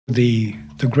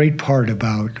The great part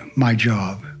about my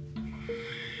job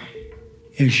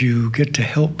is you get to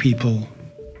help people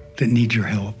that need your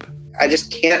help. I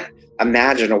just can't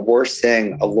imagine a worse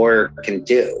thing a lawyer can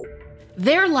do.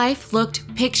 Their life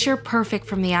looked picture perfect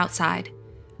from the outside.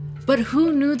 But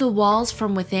who knew the walls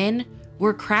from within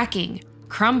were cracking,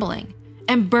 crumbling,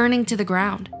 and burning to the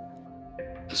ground?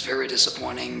 It's very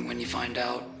disappointing when you find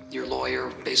out your lawyer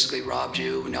basically robbed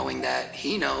you, knowing that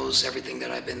he knows everything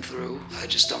that I've been through. I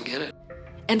just don't get it.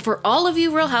 And for all of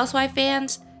you Real Housewives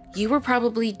fans, you were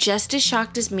probably just as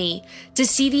shocked as me to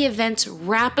see the events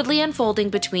rapidly unfolding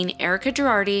between Erika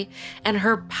Girardi and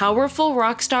her powerful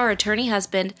rock star attorney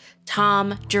husband,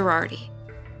 Tom Girardi.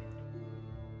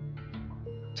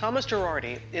 Thomas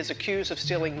Girardi is accused of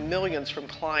stealing millions from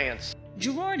clients.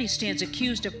 Girardi stands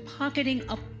accused of pocketing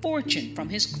a fortune from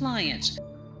his clients.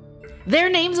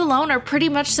 Their names alone are pretty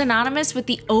much synonymous with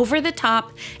the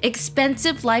over-the-top,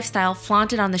 expensive lifestyle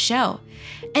flaunted on the show.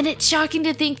 And it's shocking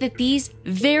to think that these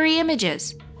very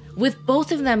images, with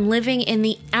both of them living in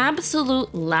the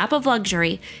absolute lap of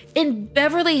luxury in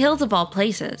Beverly Hills of all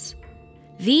places,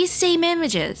 these same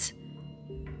images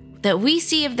that we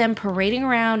see of them parading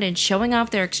around and showing off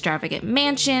their extravagant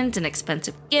mansions and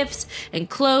expensive gifts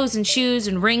and clothes and shoes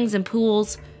and rings and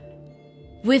pools,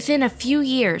 within a few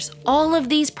years, all of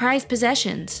these prized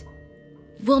possessions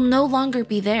will no longer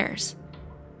be theirs.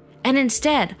 And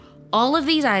instead, all of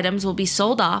these items will be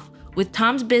sold off, with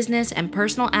Tom's business and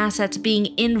personal assets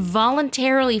being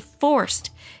involuntarily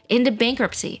forced into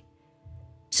bankruptcy.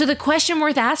 So the question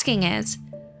worth asking is,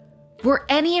 were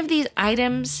any of these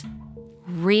items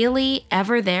really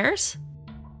ever theirs?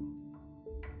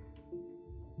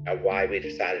 Why we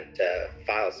decided to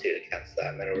file suit against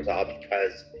them, and it was all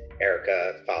because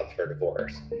Erika filed for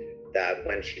divorce. That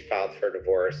when she filed for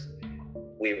divorce,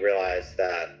 we realized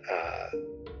that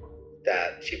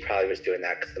she probably was doing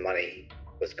that because the money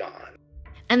was gone.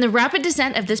 And the rapid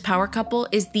descent of this power couple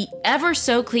is the ever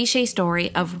so cliche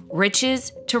story of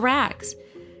riches to rags,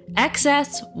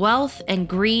 excess, wealth, and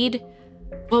greed,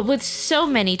 but with so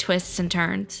many twists and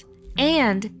turns,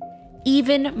 and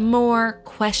even more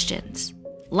questions.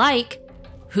 Like,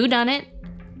 who done it?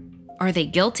 Are they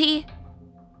guilty?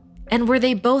 And were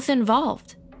they both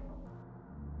involved?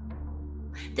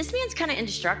 This man's kind of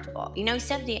indestructible. You know, he's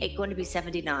 78, going to be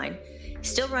 79. He's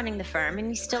still running the firm, and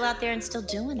he's still out there and still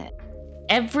doing it.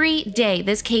 Every day,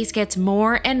 this case gets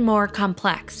more and more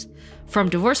complex, from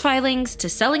divorce filings to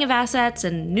selling of assets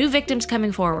and new victims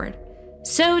coming forward.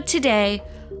 So today,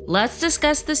 let's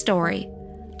discuss the story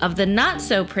of the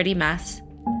not-so-pretty mess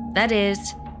that is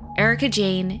Erika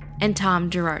Jayne and Tom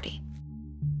Girardi.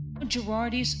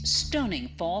 Girardi's stunning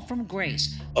fall from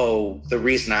grace. Oh, the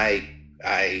reason I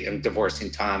am divorcing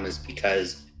Tom is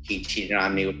because he cheated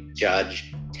on me with the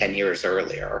judge 10 years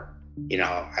earlier. You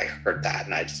know, I heard that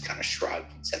and I just kind of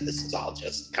shrugged and said, this is all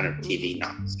just kind of TV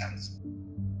nonsense.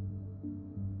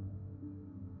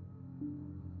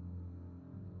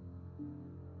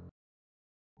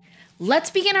 Let's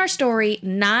begin our story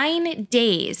 9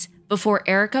 days before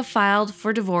Erika filed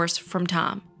for divorce from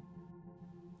Tom.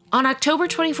 On October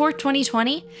 24,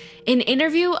 2020, an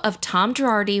interview of Tom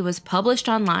Girardi was published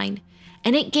online,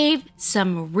 and it gave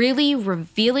some really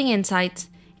revealing insights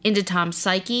into Tom's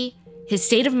psyche, his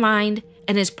state of mind,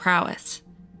 and his prowess.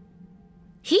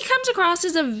 He comes across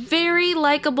as a very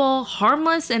likable,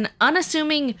 harmless, and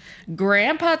unassuming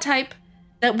grandpa type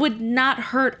that would not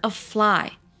hurt a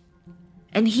fly.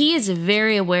 And he is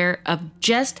very aware of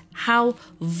just how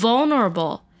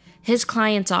vulnerable his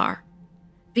clients are,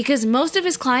 because most of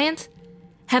his clients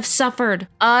have suffered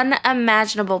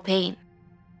unimaginable pain.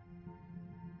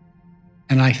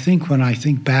 And I think when I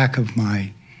think back of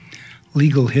my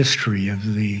legal history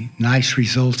of the nice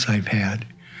results I've had,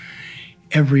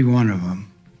 every one of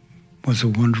them was a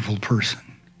wonderful person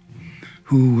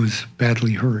who was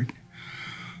badly hurt,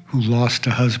 who lost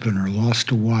a husband or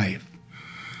lost a wife,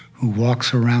 who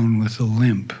walks around with a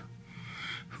limp,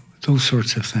 those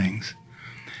sorts of things,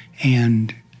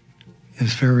 and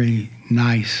is very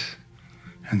nice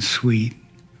and sweet.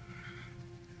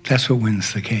 That's what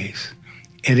wins the case.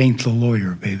 It ain't the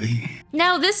lawyer, baby.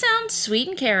 Now, this sounds sweet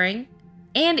and caring,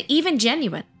 and even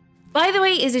genuine. By the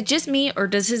way, is it just me, or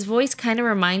does his voice kind of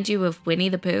remind you of Winnie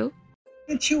the Pooh?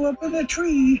 Get you up in a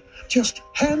tree. Just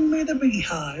hand me the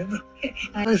beehive.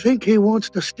 I think he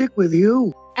wants to stick with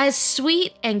you. As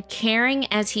sweet and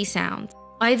caring as he sounds,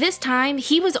 by this time,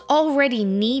 he was already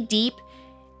knee-deep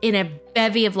in a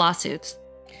bevy of lawsuits.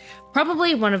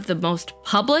 Probably one of the most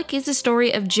public is the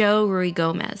story of Joe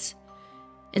Ruigomez.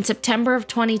 In September of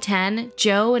 2010,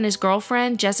 Joe and his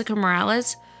girlfriend, Jessica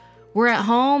Morales, were at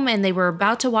home and they were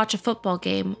about to watch a football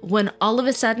game when all of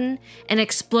a sudden an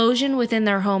explosion within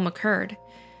their home occurred.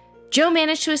 Joe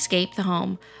managed to escape the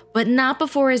home, but not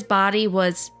before his body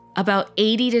was about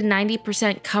 80 to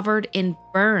 90% covered in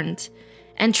burns,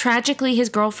 and tragically his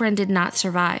girlfriend did not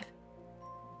survive.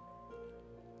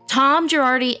 Tom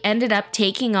Girardi ended up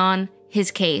taking on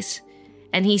his case,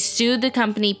 and he sued the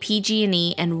company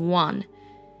PG&E and won.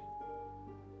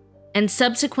 And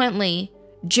subsequently,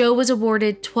 Joe was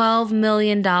awarded $12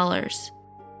 million.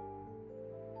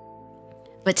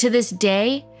 But to this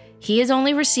day, he has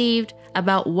only received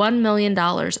about $1 million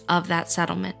of that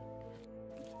settlement.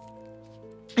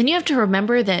 And you have to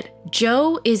remember that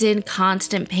Joe is in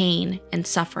constant pain and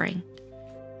suffering.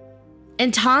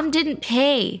 And Tom didn't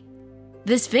pay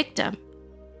this victim,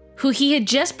 who he had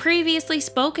just previously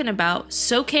spoken about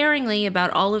so caringly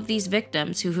about all of these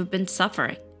victims who have been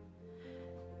suffering.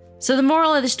 So the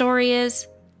moral of the story is,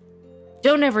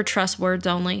 don't ever trust words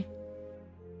only.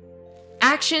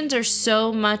 Actions are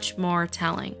so much more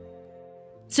telling.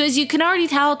 So as you can already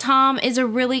tell, Tom is a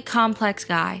really complex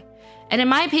guy. And in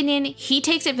my opinion, he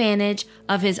takes advantage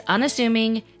of his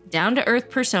unassuming, down-to-earth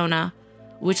persona,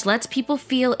 which lets people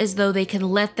feel as though they can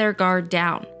let their guard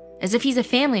down, as if he's a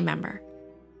family member.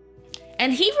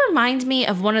 And he reminds me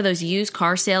of one of those used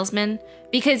car salesmen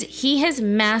because he has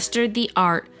mastered the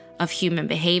art of human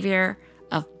behavior,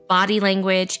 of body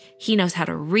language. He knows how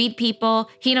to read people.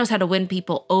 He knows how to win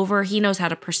people over. He knows how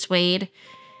to persuade.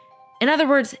 In other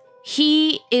words,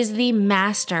 he is the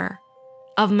master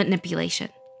of manipulation.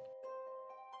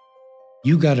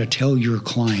 You got to tell your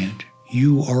client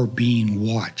you are being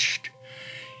watched.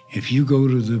 If you go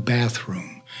to the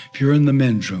bathroom, if you're in the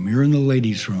men's room, you're in the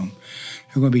ladies' room,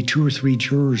 there are going to be 2 or 3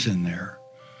 jurors in there,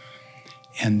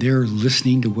 and they're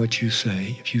listening to what you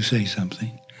say. If you say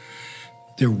something,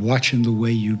 they're watching the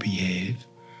way you behave,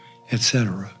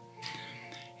 etc.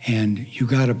 And you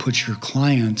got to put your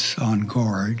clients on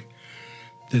guard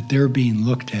that they're being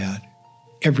looked at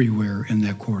everywhere in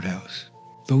that courthouse.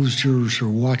 Those jurors are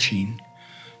watching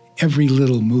every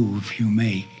little move you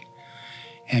make,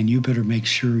 and you better make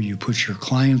sure you put your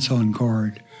clients on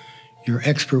guard, your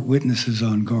expert witnesses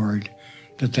on guard,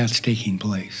 that that's taking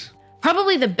place.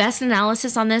 Probably the best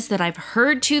analysis on this that I've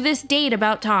heard to this date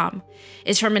about Tom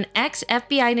is from an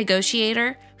ex-FBI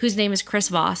negotiator whose name is Chris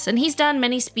Voss, and he's done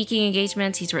many speaking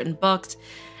engagements, he's written books,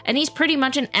 and he's pretty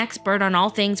much an expert on all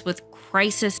things with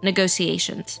crisis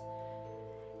negotiations.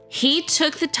 He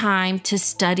took the time to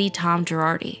study Tom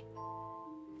Girardi,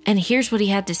 and here's what he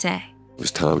had to say. It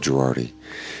was Tom Girardi,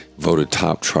 voted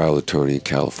top trial attorney in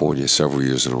California several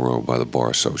years in a row by the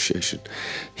Bar Association.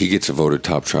 He gets a voted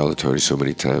top trial attorney so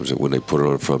many times that when they put it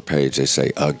on the front page, they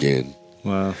say, again.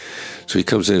 Wow. So he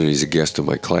comes in and he's a guest in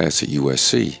my class at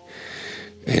USC.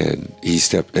 And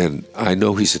and I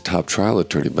know he's a top trial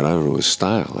attorney, but I don't know his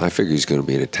style. I figure he's going to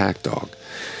be an attack dog.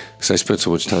 Because I spent so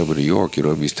much time in New York,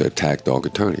 I'm used to attack dog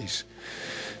attorneys.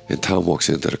 And Tom walks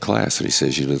into the class and he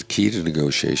says, the key to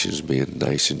negotiation is being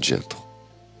nice and gentle.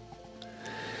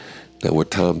 Now,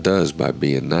 what Tom does by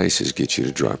being nice is get you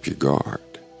to drop your guard.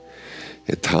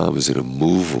 And Tom is an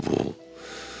immovable,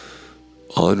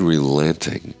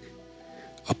 unrelenting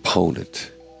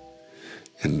opponent.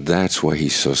 And that's why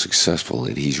he's so successful,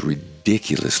 and he's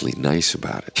ridiculously nice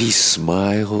about it. He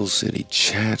smiles and he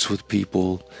chats with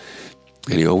people,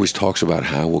 and he always talks about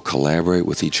how we'll collaborate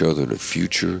with each other in the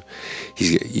future.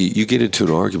 You get into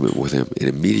an argument with him, and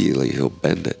immediately he'll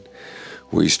bend it,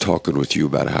 where he's talking with you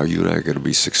about how you and I are going to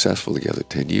be successful together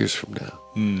 10 years from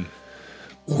now.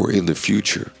 Or in the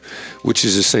future, which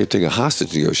is the same thing a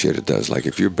hostage negotiator does. Like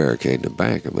if you're barricading a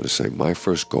bank, I'm going to say, my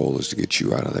first goal is to get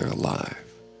you out of there alive.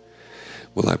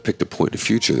 Well, I picked a point in the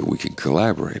future that we can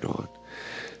collaborate on.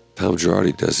 Tom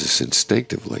Girardi does this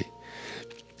instinctively,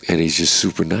 and he's just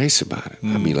super nice about it.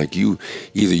 I mean, like either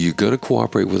you're going to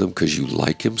cooperate with him because you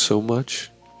like him so much,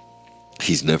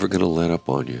 he's never going to let up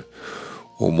on you,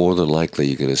 or more than likely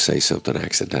you're going to say something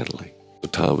accidentally.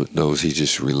 But Tom knows he's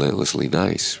just relentlessly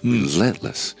nice,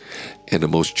 relentless, and the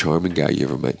most charming guy you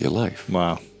ever met in your life.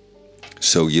 Wow.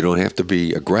 So you don't have to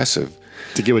be aggressive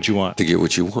to get what you want.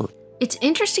 It's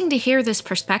interesting to hear this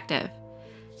perspective,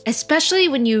 especially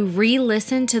when you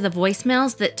re-listen to the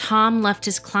voicemails that Tom left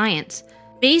his clients,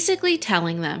 basically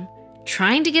telling them,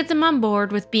 trying to get them on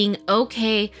board with being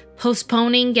okay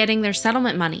postponing getting their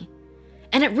settlement money.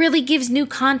 And it really gives new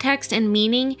context and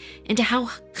meaning into how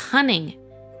cunning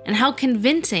and how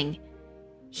convincing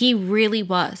he really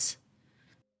was.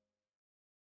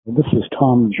 This is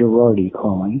Tom Girardi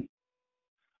calling.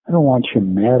 I don't want you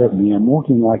mad at me. I'm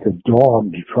working like a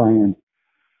dog to try and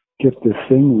get this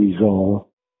thing resolved.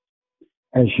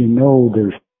 As you know,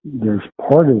 there's there's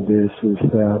part of this is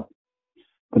that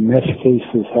the mesh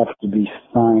cases have to be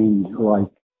signed like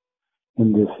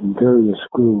in this various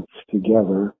groups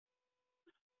together.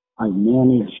 I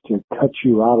managed to cut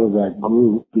you out of that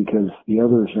group because the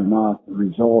others are not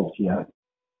resolved yet.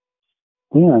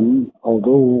 Then,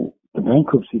 although the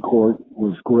bankruptcy court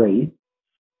was great,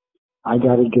 I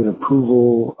got to get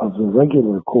approval of the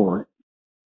regular court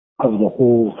of the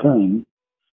whole thing.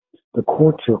 The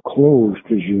courts are closed,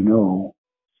 as you know,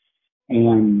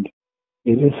 and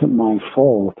it isn't my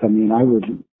fault. I mean, I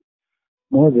would,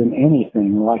 more than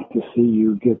anything, like to see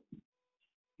you get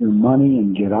your money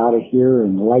and get out of here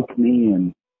and like me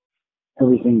and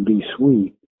everything be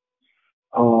sweet.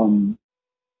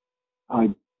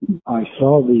 I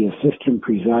saw the assistant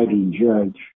presiding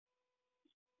judge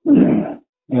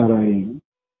at a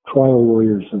trial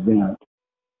lawyer's event,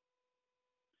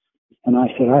 and I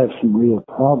said, I have some real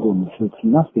problems. It's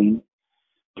nothing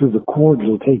to the court.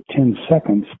 It'll take 10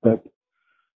 seconds, but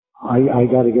I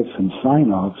got to get some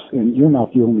sign-offs, and you're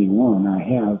not the only one I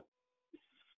have.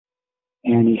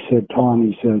 And he said, Tom,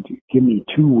 he said, give me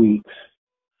 2 weeks.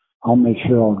 I'll make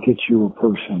sure I'll get you a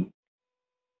person.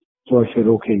 So I said,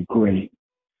 okay, great.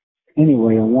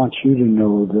 Anyway, I want you to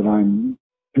know that I'm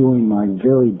doing my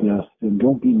very best, and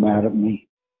don't be mad at me.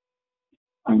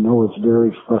 I know it's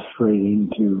very frustrating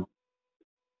to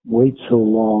wait so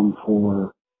long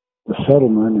for the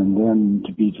settlement and then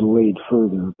to be delayed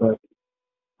further, but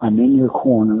I'm in your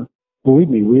corner. Believe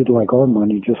me, we'd like our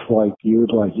money just like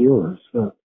you'd like yours.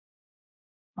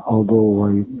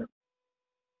 Although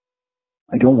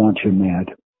I don't want you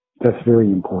mad. That's very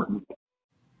important.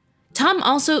 Tom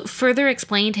also further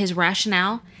explained his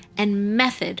rationale and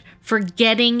method for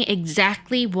getting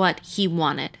exactly what he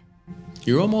wanted.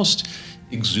 You're almost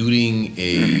exuding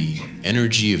a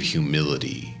energy of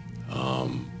humility.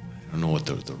 I don't know what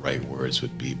the right words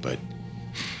would be, but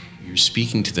you're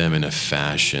speaking to them in a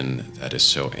fashion that is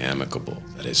so amicable,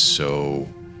 that is so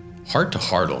heart to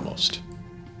heart almost.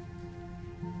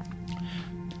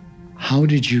 How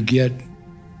did you get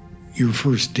your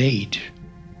first date?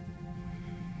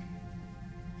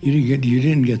 You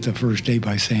didn't get the first date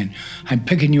by saying, I'm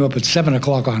picking you up at 7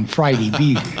 o'clock on Friday.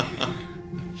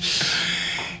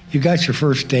 You got your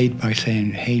first date by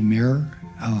saying, hey, Mirror,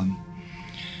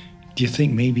 do you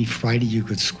think maybe Friday you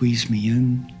could squeeze me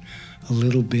in a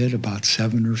little bit, about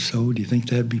 7 or so? Do you think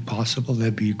that'd be possible?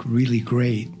 That'd be really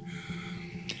great.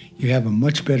 You have a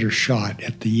much better shot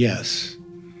at the yes.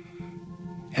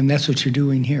 And that's what you're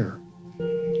doing here.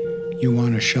 You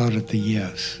want a shot at the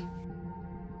yes.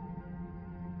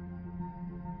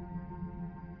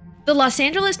 The Los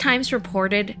Angeles Times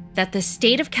reported that the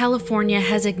state of California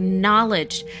has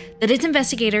acknowledged that its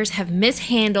investigators have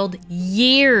mishandled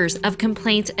years of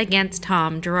complaints against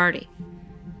Tom Girardi.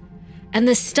 And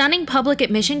the stunning public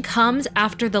admission comes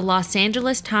after the Los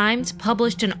Angeles Times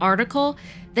published an article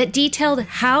that detailed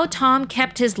how Tom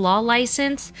kept his law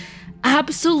license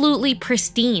absolutely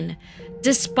pristine,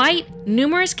 despite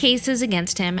numerous cases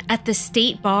against him at the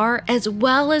state bar, as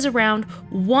well as around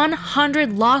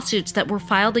 100 lawsuits that were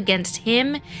filed against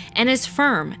him and his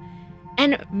firm.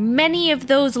 And many of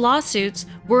those lawsuits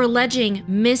were alleging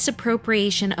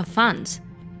misappropriation of funds.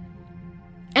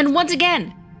 And once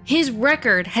again, his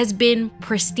record has been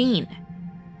pristine.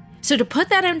 So to put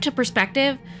that into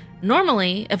perspective,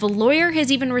 normally, if a lawyer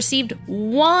has even received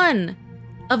one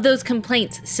of those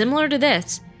complaints similar to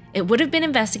this, it would have been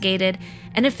investigated,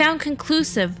 and if found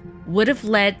conclusive, would have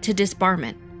led to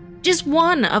disbarment. Just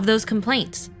one of those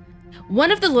complaints.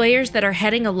 One of the lawyers that are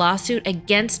heading a lawsuit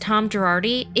against Tom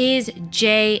Girardi is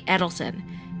Jay Edelson.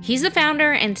 He's the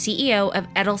founder and CEO of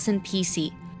Edelson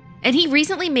PC. And he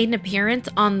recently made an appearance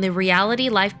on the Reality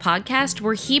Life podcast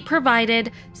where he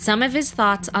provided some of his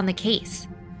thoughts on the case.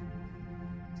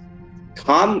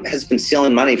 Tom has been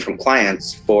stealing money from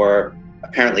clients for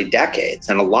apparently decades,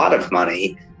 and a lot of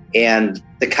money. And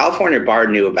the California bar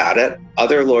knew about it.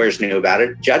 Other lawyers knew about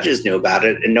it. Judges knew about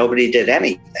it, and nobody did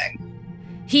anything.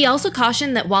 He also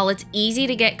cautioned that while it's easy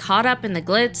to get caught up in the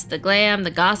glitz, the glam,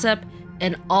 the gossip,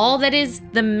 and all that is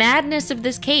the madness of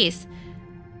this case,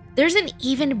 there's an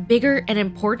even bigger and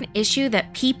important issue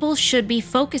that people should be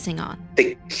focusing on.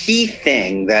 The key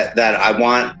thing that I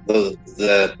want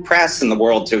the press and the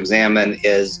world to examine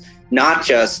is not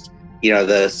just,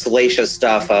 the salacious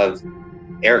stuff of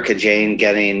Erika Jayne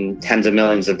getting tens of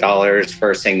millions of dollars for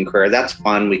a singing career. That's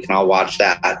fun. We can all watch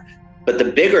that. But the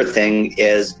bigger thing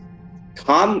is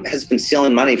Tom has been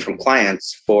stealing money from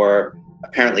clients for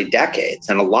apparently decades,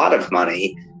 and a lot of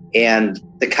money. And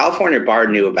the California bar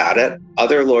knew about it.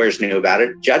 Other lawyers knew about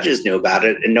it. Judges knew about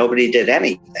it, and nobody did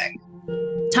anything.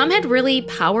 Tom had really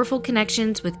powerful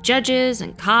connections with judges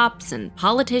and cops and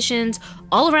politicians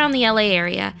all around the LA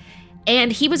area,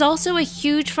 and he was also a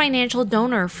huge financial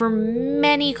donor for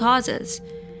many causes.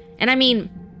 And I mean,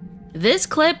 this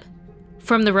clip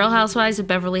from The Real Housewives of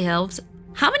Beverly Hills,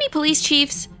 how many police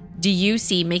chiefs do you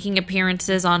see making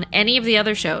appearances on any of the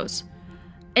other shows?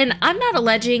 And I'm not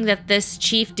alleging that this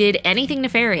chief did anything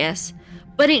nefarious,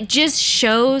 but it just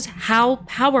shows how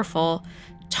powerful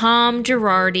Tom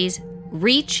Girardi's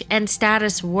reach and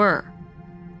status were.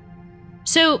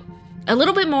 So, a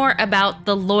little bit more about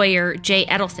the lawyer, Jay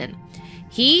Edelson.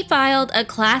 He filed a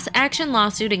class action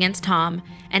lawsuit against Tom,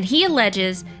 and he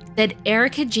alleges that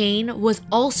Erika Jayne was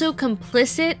also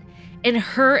complicit in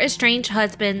her estranged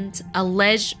husband's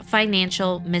alleged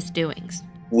financial misdoings.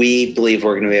 We believe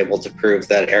we're going to be able to prove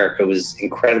that Erika was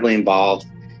incredibly involved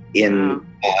in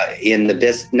the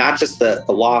business, not just the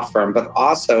law firm, but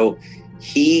also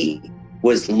he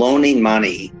was loaning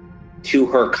money to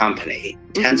her company,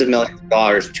 tens of millions of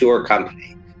dollars to her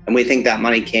company. And we think that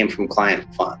money came from client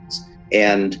funds.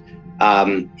 And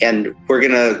we're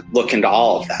going to look into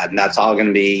all of that. And that's all going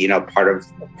to be, part of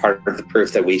the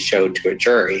proof that we showed to a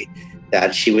jury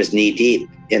that she was knee deep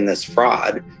in this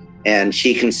fraud. And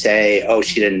she can say, oh,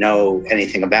 she didn't know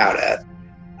anything about it.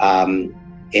 I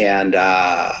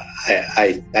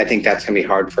think that's going to be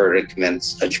hard for her to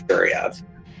convince a jury of.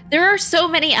 There are so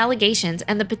many allegations,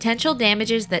 and the potential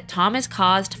damages that Tom has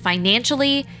caused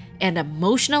financially and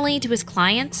emotionally to his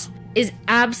clients is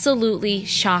absolutely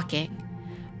shocking.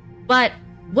 But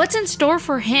what's in store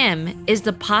for him is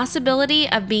the possibility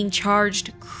of being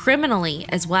charged criminally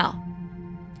as well.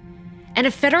 And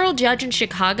a federal judge in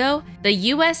Chicago, the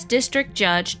U.S. District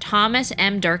Judge Thomas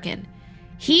M. Durkin,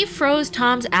 he froze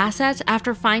Tom's assets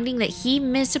after finding that he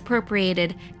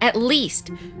misappropriated at least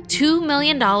 $2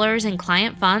 million in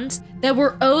client funds that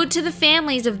were owed to the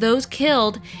families of those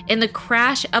killed in the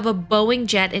crash of a Boeing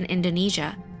jet in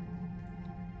Indonesia.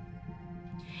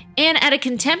 And at a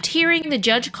contempt hearing, the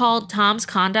judge called Tom's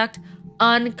conduct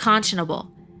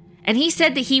unconscionable. And he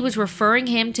said that he was referring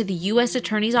him to the U.S.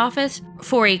 Attorney's Office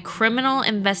for a criminal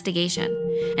investigation.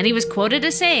 And he was quoted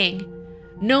as saying,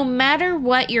 "No matter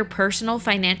what your personal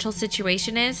financial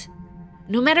situation is,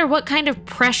 no matter what kind of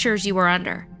pressures you are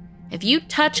under, if you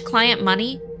touch client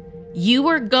money, you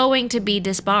are going to be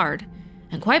disbarred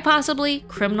and quite possibly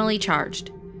criminally charged.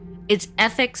 It's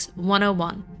Ethics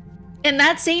 101. And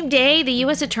that same day, the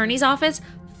U.S. Attorney's Office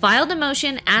filed a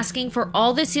motion asking for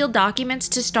all the sealed documents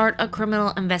to start a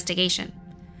criminal investigation.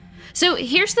 So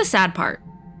here's the sad part.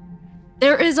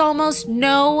 There is almost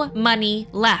no money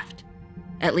left,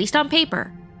 at least on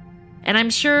paper. And I'm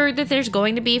sure that there's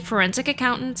going to be forensic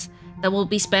accountants that will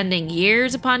be spending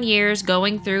years upon years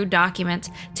going through documents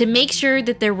to make sure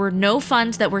that there were no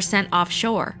funds that were sent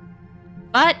offshore.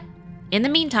 But in the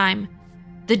meantime,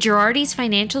 the Girardi's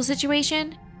financial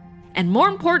situation, and more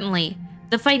importantly,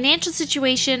 the financial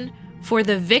situation for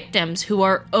the victims who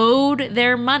are owed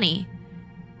their money,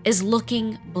 is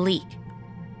looking bleak.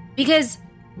 Because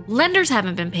lenders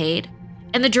haven't been paid,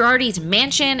 and the Girardi's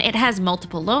mansion, it has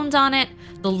multiple loans on it,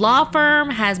 the law firm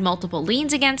has multiple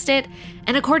liens against it,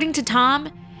 and according to Tom,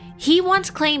 he once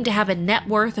claimed to have a net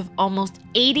worth of almost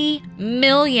 $80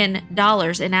 million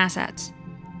in assets.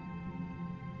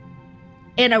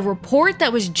 And a report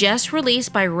that was just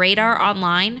released by Radar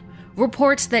Online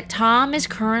reports that Tom is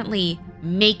currently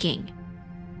making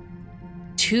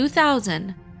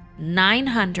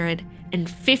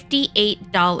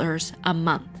 $2,958 a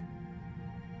month.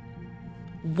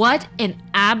 What an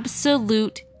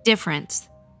absolute difference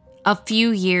a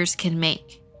few years can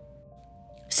make.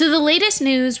 So the latest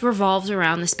news revolves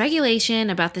around the speculation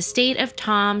about the state of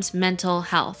Tom's mental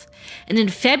health. And in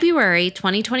February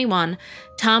 2021,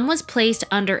 Tom was placed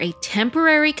under a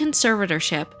temporary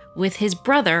conservatorship with his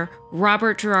brother,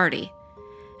 Robert Girardi.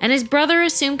 And his brother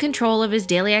assumed control of his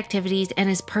daily activities and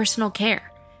his personal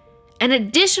care. And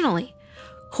additionally,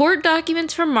 court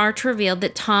documents from March revealed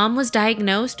that Tom was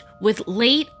diagnosed with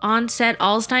late-onset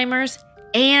Alzheimer's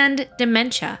and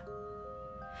dementia.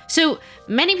 So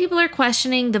many people are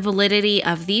questioning the validity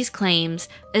of these claims,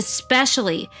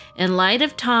 especially in light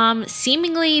of Tom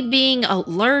seemingly being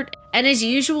alert and his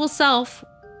usual self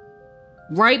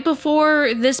right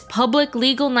before this public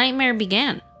legal nightmare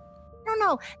began.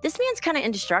 No, this man's kind of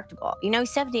indestructible. He's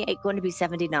 78, going to be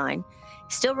 79,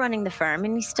 still running the firm,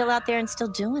 and he's still out there and still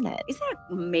doing it. Isn't that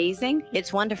amazing?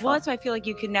 It's wonderful. Well, that's why I feel like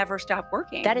you can never stop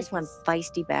working. That is one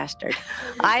feisty bastard.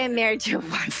 I am married to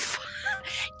one.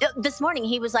 This morning,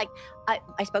 he was like, I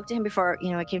spoke to him before,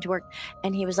 I came to work,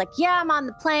 and he was like, yeah, I'm on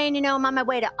the plane, I'm on my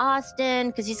way to Austin,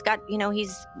 because he's got,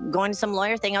 he's going to some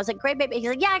lawyer thing. I was like, great, baby. He's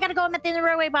like, yeah, I got to go. I'm at the end of the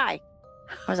railway. Bye.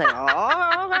 I was like,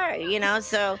 oh, okay. You know,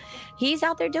 so he's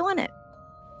out there doing it.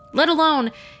 Let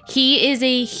alone, he is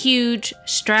a huge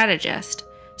strategist.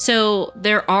 So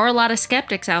there are a lot of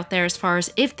skeptics out there as far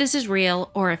as if this is real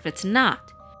or if it's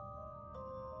not.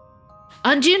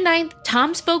 On June 9th,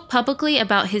 Tom spoke publicly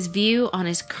about his view on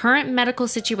his current medical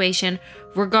situation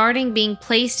regarding being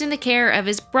placed in the care of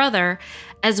his brother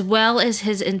as well as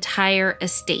his entire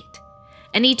estate.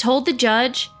 And he told the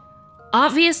judge,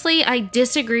 "Obviously, I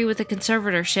disagree with the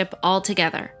conservatorship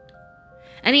altogether."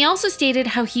 And he also stated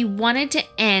how he wanted to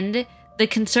end the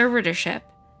conservatorship.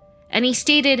 And he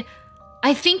stated,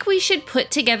 "I think we should put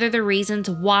together the reasons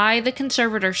why the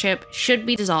conservatorship should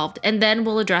be dissolved, and then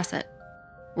we'll address it.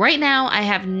 Right now, I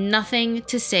have nothing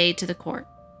to say to the court."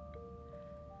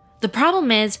 The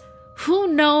problem is, who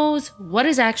knows what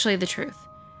is actually the truth?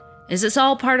 Is this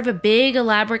all part of a big,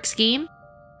 elaborate scheme?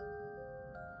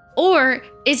 Or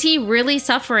is he really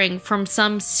suffering from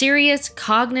some serious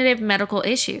cognitive medical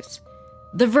issues?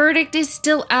 The verdict is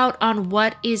still out on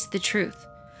what is the truth.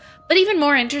 But even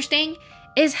more interesting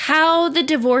is how the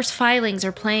divorce filings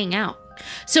are playing out.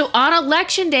 So on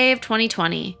Election Day of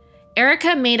 2020,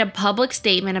 Erika made a public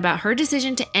statement about her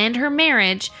decision to end her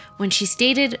marriage when she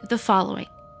stated the following: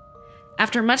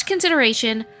 "After much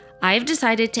consideration, I have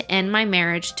decided to end my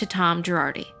marriage to Tom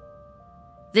Girardi.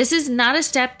 This is not a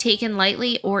step taken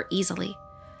lightly or easily.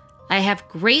 I have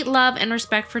great love and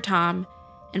respect for Tom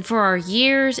and for our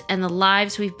years and the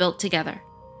lives we've built together.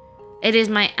 It is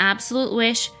my absolute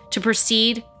wish to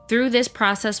proceed through this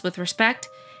process with respect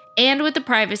and with the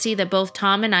privacy that both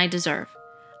Tom and I deserve.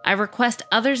 I request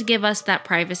others give us that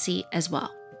privacy as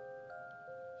well."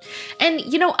 And,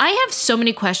 you know, I have so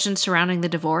many questions surrounding the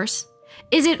divorce.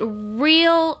 Is it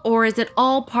real, or is it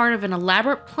all part of an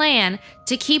elaborate plan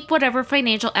to keep whatever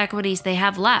financial equities they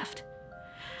have left?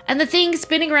 And the things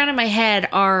spinning around in my head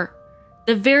are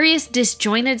the various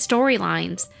disjointed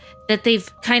storylines that they've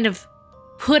kind of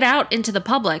put out into the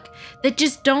public that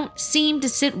just don't seem to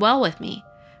sit well with me.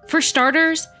 For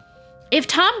starters, if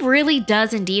Tom really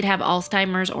does indeed have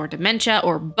Alzheimer's or dementia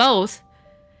or both,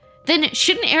 then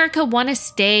shouldn't Erika want to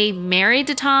stay married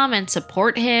to Tom and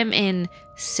support him in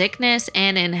sickness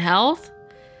and in health?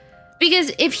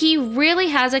 Because if he really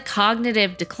has a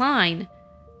cognitive decline,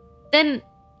 then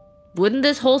wouldn't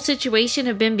this whole situation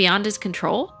have been beyond his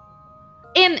control?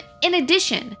 And in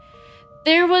addition,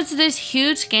 there was this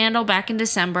huge scandal back in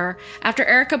December after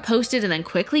Erika posted and then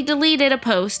quickly deleted a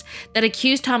post that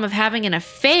accused Tom of having an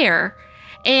affair,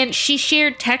 and she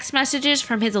shared text messages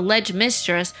from his alleged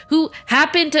mistress, who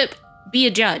happened to be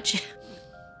a judge.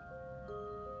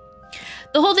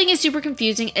 The whole thing is super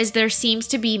confusing, as there seems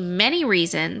to be many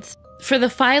reasons for the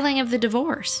filing of the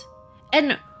divorce.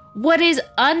 And what is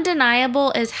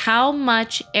undeniable is how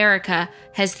much Erika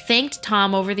has thanked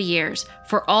Tom over the years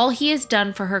for all he has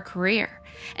done for her career.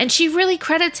 And she really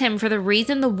credits him for the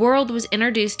reason the world was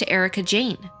introduced to Erika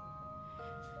Jayne.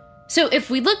 So if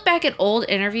we look back at old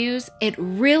interviews, it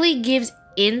really gives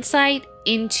insight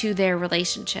into their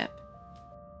relationship.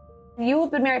 You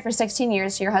have been married for 16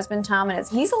 years to your husband, Tom, and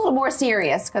he's a little more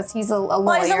serious because he's a lawyer.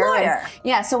 Well, he's a lawyer.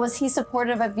 Yeah, so was he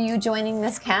supportive of you joining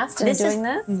this cast and doing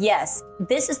this? Yes.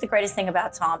 This is the greatest thing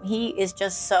about Tom. He is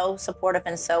just so supportive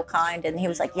and so kind. And he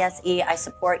was like, "Yes, E, I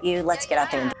support you. Let's get out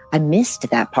there." And I missed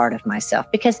that part of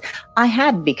myself because I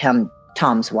had become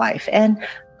Tom's wife. And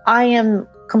I am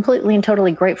completely and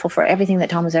totally grateful for everything that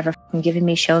Tom has ever given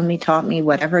me, shown me, taught me,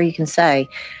 whatever you can say,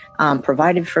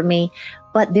 provided for me.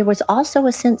 But there was also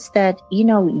a sense that, you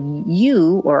know,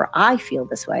 you, or I feel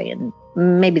this way, and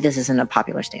maybe this isn't a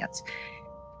popular stance,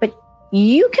 but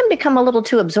you can become a little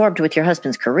too absorbed with your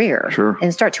husband's career. Sure.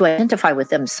 And start to identify with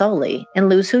them solely and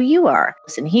lose who you are.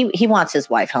 And he wants his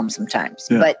wife home sometimes.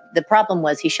 Yeah. But the problem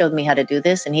was he showed me how to do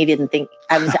this, and he didn't think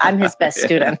I'm his best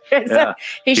student. So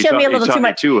he showed me a little too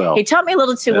much. Well. He taught me a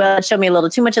little too well, showed me a little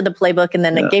too much of the playbook, and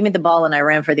then gave me the ball and I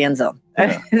ran for the end zone.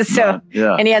 And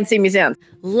he hadn't seen me since.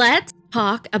 Let's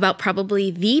talk about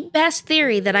probably the best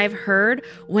theory that I've heard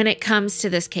when it comes to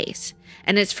this case.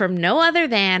 And it's from no other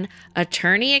than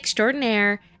attorney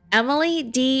extraordinaire Emily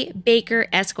D. Baker,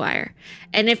 Esquire.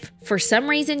 And if for some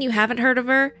reason you haven't heard of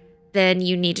her, then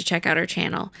you need to check out her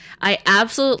channel. I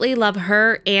absolutely love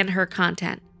her and her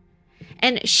content.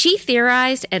 And she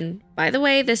theorized, and by the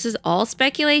way, this is all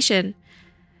speculation,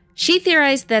 she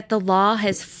theorized that the law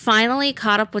has finally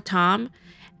caught up with Tom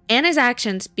and his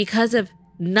actions because of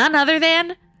none other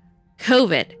than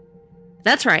COVID.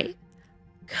 That's right,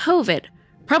 COVID.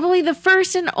 Probably the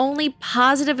first and only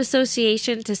positive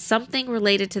association to something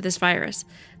related to this virus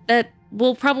that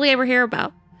we'll probably ever hear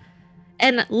about.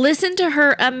 And listen to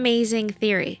her amazing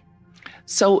theory.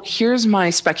 So here's my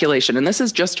speculation, and this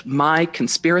is just my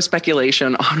conspiracy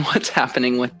speculation on what's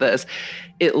happening with this.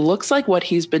 It looks like what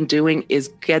he's been doing is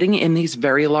getting in these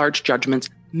very large judgments,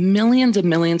 millions and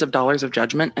millions of dollars of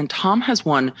judgment, and Tom has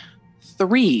won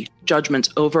 3 judgments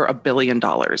over $1 billion,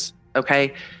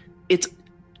 okay? It's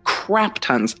crap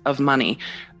tons of money,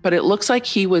 but it looks like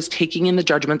he was taking in the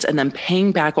judgments and then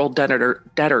paying back old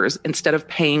debtors instead of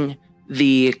paying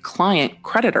the client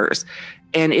creditors.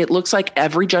 And it looks like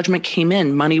every judgment came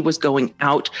in, money was going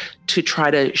out to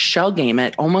try to shell game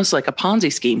it, almost like a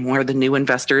Ponzi scheme where the new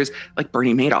investors, like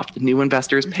Bernie Madoff, the new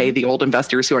investors pay the old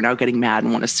investors who are now getting mad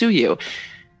and want to sue you.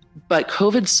 But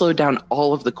COVID slowed down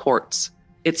all of the courts.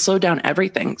 It slowed down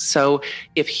everything. So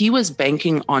if he was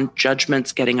banking on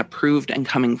judgments getting approved and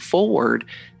coming forward,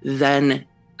 then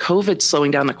COVID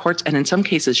slowing down the courts and in some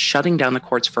cases shutting down the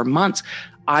courts for months,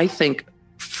 I think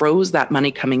froze that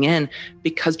money coming in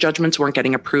because judgments weren't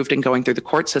getting approved and going through the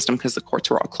court system because the courts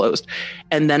were all closed.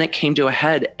 And then it came to a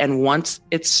head. And once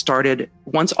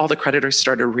all the creditors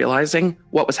started realizing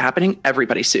what was happening,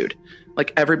 everybody sued.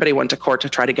 Like everybody went to court to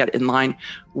try to get in line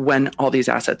when all these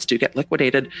assets do get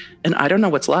liquidated. And I don't know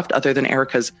what's left other than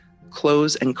Erika's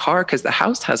clothes and car because the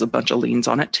house has a bunch of liens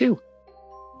on it too.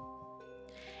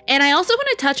 And I also want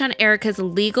to touch on Erika's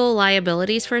legal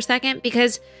liabilities for a second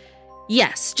because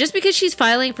yes, just because she's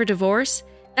filing for divorce,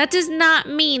 that does not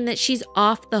mean that she's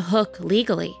off the hook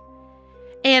legally.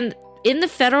 And in the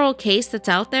federal case that's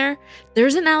out there,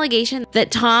 there's an allegation that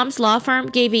Tom's law firm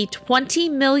gave a $20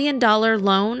 million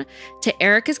loan to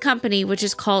Erika's company, which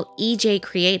is called EJ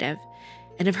Creative.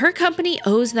 And if her company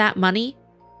owes that money,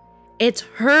 it's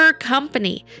her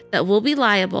company that will be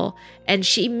liable, and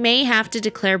she may have to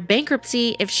declare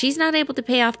bankruptcy if she's not able to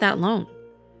pay off that loan.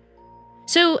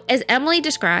 So, as Emily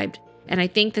described, and I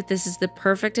think that this is the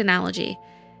perfect analogy,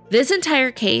 this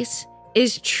entire case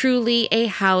is truly a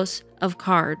house of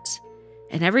cards.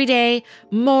 And every day,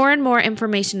 more and more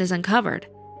information is uncovered.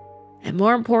 And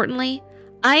more importantly,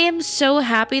 I am so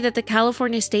happy that the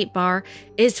California State Bar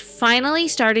is finally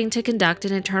starting to conduct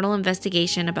an internal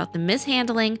investigation about the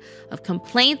mishandling of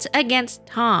complaints against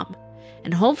Tom.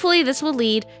 And hopefully this will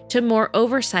lead to more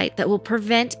oversight that will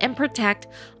prevent and protect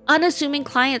unassuming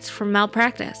clients from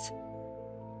malpractice.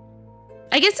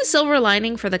 I guess the silver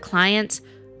lining for the clients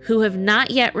who have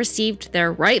not yet received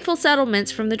their rightful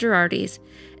settlements from the Girardis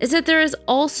is that there is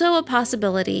also a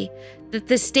possibility that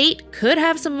the state could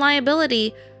have some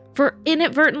liability for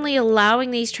inadvertently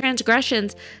allowing these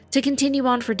transgressions to continue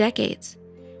on for decades.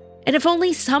 And if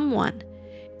only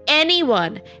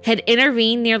anyone had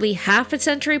intervened nearly half a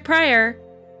century prior,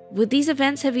 would these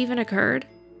events have even occurred?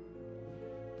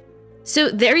 So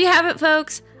there you have it,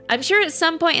 folks. I'm sure at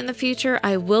some point in the future,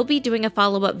 I will be doing a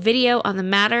follow-up video on the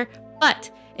matter, but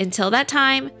until that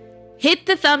time, hit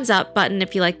the thumbs up button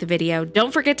if you like the video.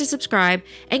 Don't forget to subscribe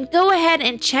and go ahead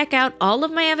and check out all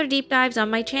of my other deep dives on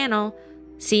my channel.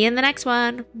 See you in the next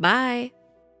one. Bye.